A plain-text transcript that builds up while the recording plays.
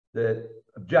that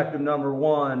objective number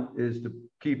one is to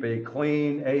keep a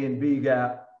clean A and B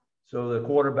gap so the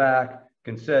quarterback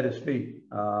can set his feet.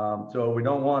 So we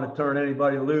don't want to turn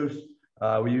anybody loose.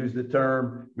 We use the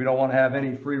term, we don't want to have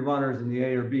any free runners in the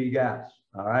A or B gaps.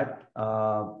 All right.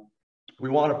 We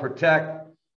want to protect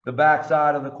the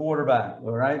backside of the quarterback.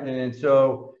 All right. And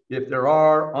so if there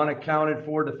are unaccounted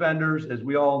for defenders, as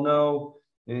we all know,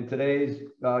 in today's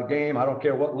game, I don't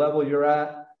care what level you're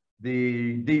at,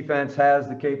 the defense has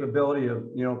the capability of,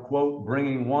 quote,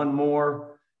 bringing one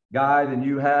more guy than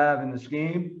you have in the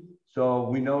scheme. So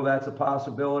we know that's a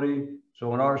possibility.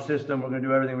 So in our system, we're going to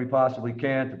do everything we possibly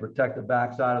can to protect the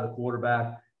backside of the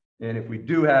quarterback. And if we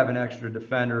do have an extra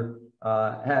defender,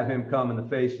 have him come in the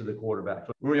face of the quarterback.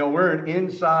 So, we're an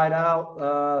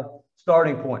inside-out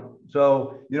starting point.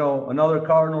 So, another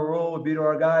cardinal rule would be to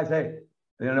our guys, hey,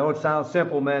 it sounds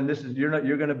simple, man.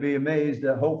 You're going to be amazed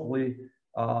at hopefully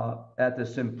at the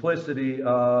simplicity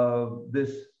of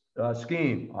this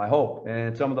scheme, I hope,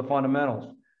 and some of the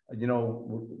fundamentals. We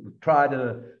try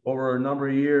to, over a number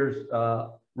of years,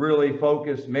 really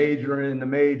focus major in the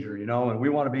major, and we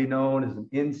want to be known as an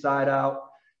inside-out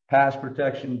pass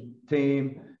protection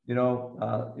team.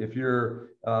 If you're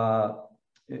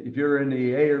in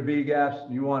the A or B gaps,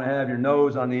 you want to have your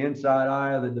nose on the inside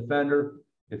eye of the defender.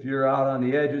 If you're out on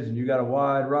the edges and you got a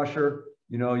wide rusher,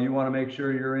 you want to make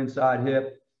sure your inside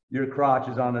hip, your crotch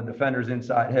is on the defender's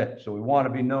inside hip. So we want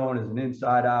to be known as an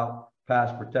inside-out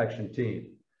pass protection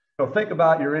team. So think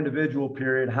about your individual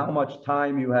period, how much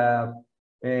time you have,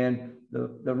 and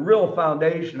the real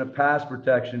foundation of pass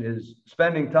protection is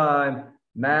spending time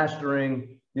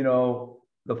mastering,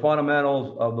 the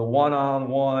fundamentals of the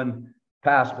one-on-one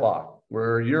pass block,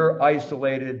 where you're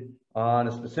isolated on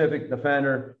a specific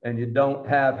defender and you don't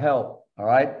have help. All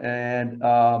right. And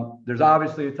there's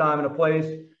obviously a time and a place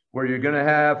where you're going to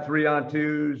have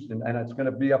 3-on-2s, and it's going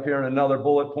to be up here in another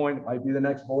bullet point. It might be the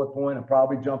next bullet point. I'm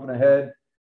probably jumping ahead.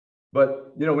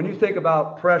 But, when you think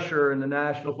about pressure in the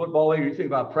National Football League, you think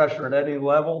about pressure at any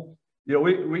level,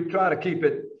 we try to keep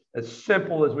it as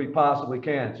simple as we possibly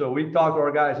can. So we talk to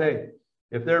our guys, hey,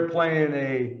 if they're playing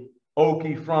a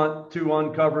Okie front, 2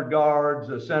 uncovered guards,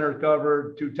 a center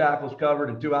covered, 2 tackles covered,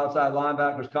 and 2 outside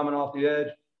linebackers coming off the edge,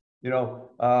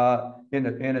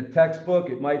 in a textbook,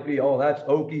 it might be, oh, that's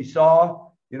Okie saw.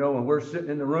 When we're sitting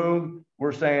in the room,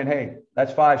 we're saying, hey,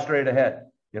 that's 5 straight ahead.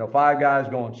 5 guys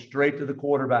going straight to the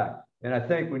quarterback. And I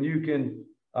think when you can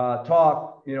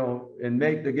talk, and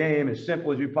make the game as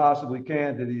simple as you possibly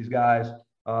can to these guys,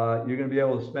 you're going to be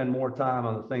able to spend more time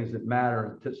on the things that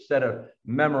matter instead of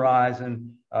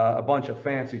memorizing a bunch of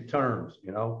fancy terms,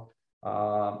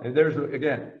 And there's,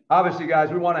 again, obviously,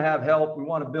 guys, we want to have help. We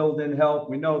want to build in help.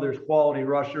 We know there's quality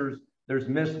rushers. There's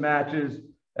mismatches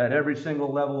at every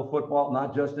single level of football,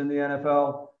 not just in the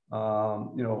NFL. Our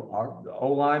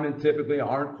O-linemen typically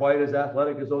aren't quite as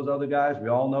athletic as those other guys. We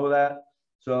all know that.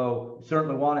 So we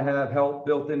certainly want to have help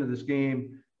built into the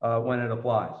scheme when it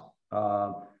applies.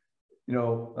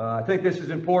 I think this is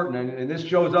important, and this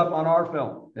shows up on our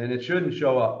film, and it shouldn't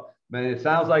show up. Man, it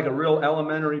sounds like a real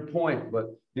elementary point,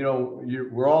 but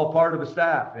we're all part of a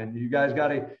staff, and you guys got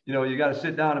to, you got to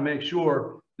sit down and make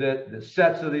sure that the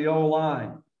sets of the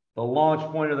O-line, the launch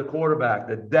point of the quarterback,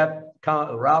 the depth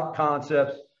route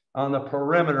concepts on the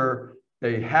perimeter,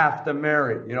 they have to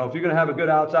marry. If you're going to have a good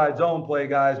outside zone play,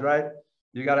 guys, right,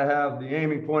 you got to have the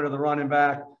aiming point of the running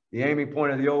back, the aiming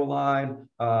point of the O-line,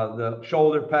 the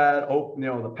shoulder pad,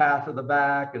 the path of the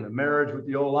back, and the marriage with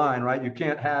the O-line, right? You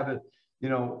can't have it,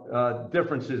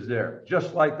 differences there.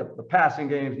 Just like the passing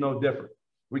game is no different.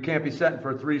 We can't be setting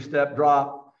for a 3-step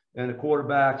drop and the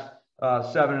quarterback's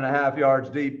 7.5 yards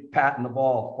deep, patting the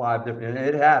ball 5 different, and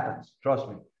it happens, trust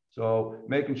me. So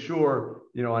making sure,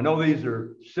 I know these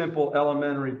are simple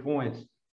elementary points,